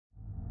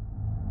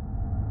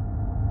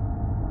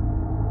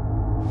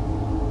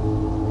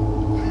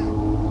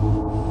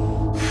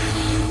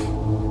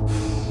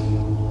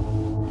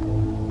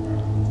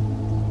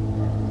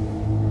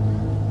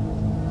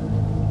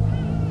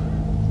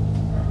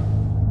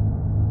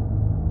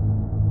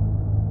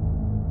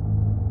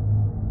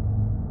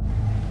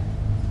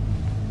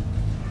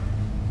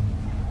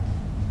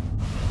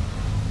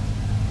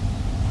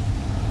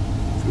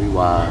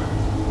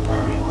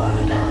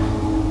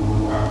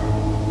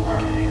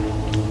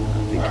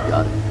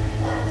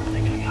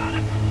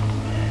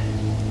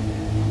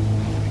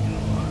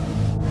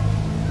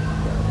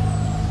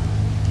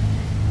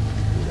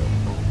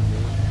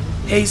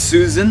Hey,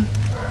 Susan.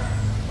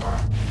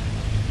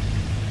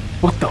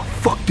 What the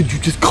fuck did you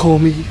just call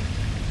me?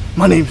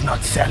 My name's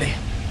not Sally.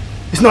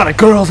 It's not a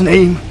girl's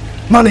name.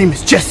 My name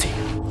is Jesse.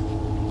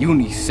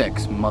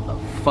 Unisex,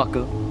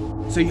 motherfucker.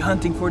 So you're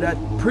hunting for that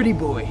pretty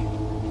boy?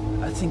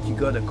 I think you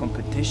got a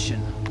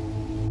competition.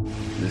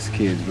 This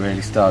kid's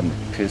really starting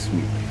to piss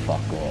me the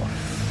fuck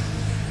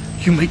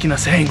off. You making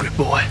us angry,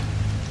 boy.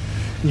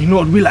 And you know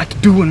what we like to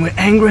do when we're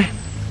angry?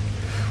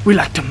 We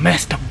like to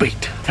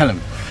masturbate. Tell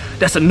him.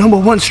 That's the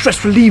 #1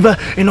 stress reliever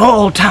in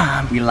all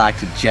time. We like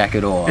to jack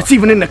it off. It's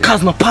even in the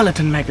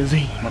Cosmopolitan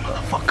magazine,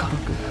 motherfucker.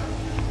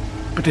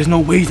 But there's no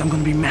ways I'm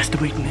gonna be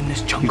masturbating in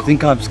this jungle. You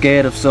think I'm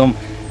scared of some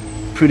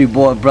pretty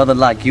boy brother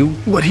like you?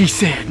 What he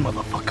said,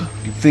 motherfucker.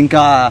 You think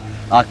I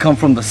come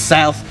from the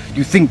South?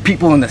 You think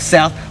people in the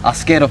South are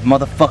scared of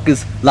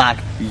motherfuckers like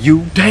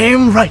you?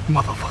 Damn right,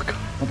 motherfucker.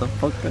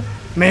 Motherfucker.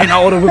 Man,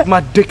 I ought to whip my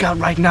dick out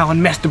right now and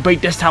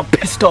masturbate. That's how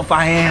pissed off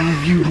I am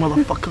with you,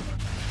 motherfucker.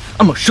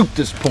 I'ma shoot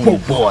this pony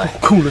boy.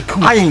 Cool it.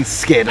 I ain't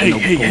scared of no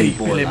pony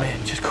boy. Billy,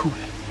 man, just cool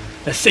it.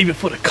 Let's save it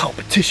for the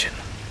competition.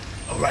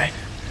 Alright?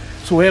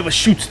 So whoever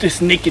shoots this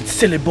naked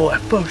silly boy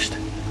first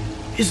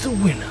is the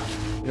winner.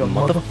 You're a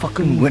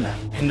motherfucking winner.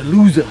 And the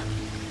loser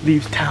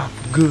leaves town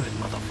for good,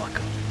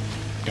 motherfucker.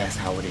 That's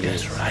how it is.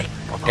 That's right,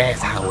 motherfucker.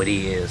 That's how it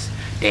is.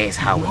 That's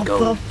how it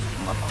goes.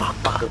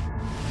 Motherfucker.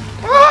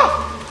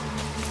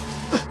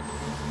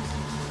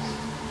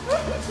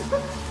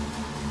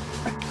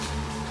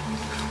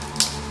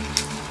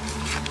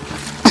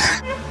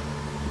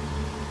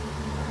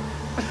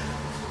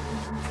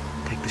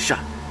 Take the shot.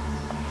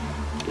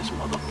 This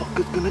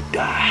motherfucker's gonna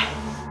die.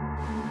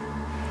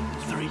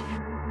 3,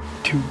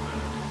 2,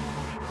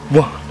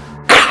 1.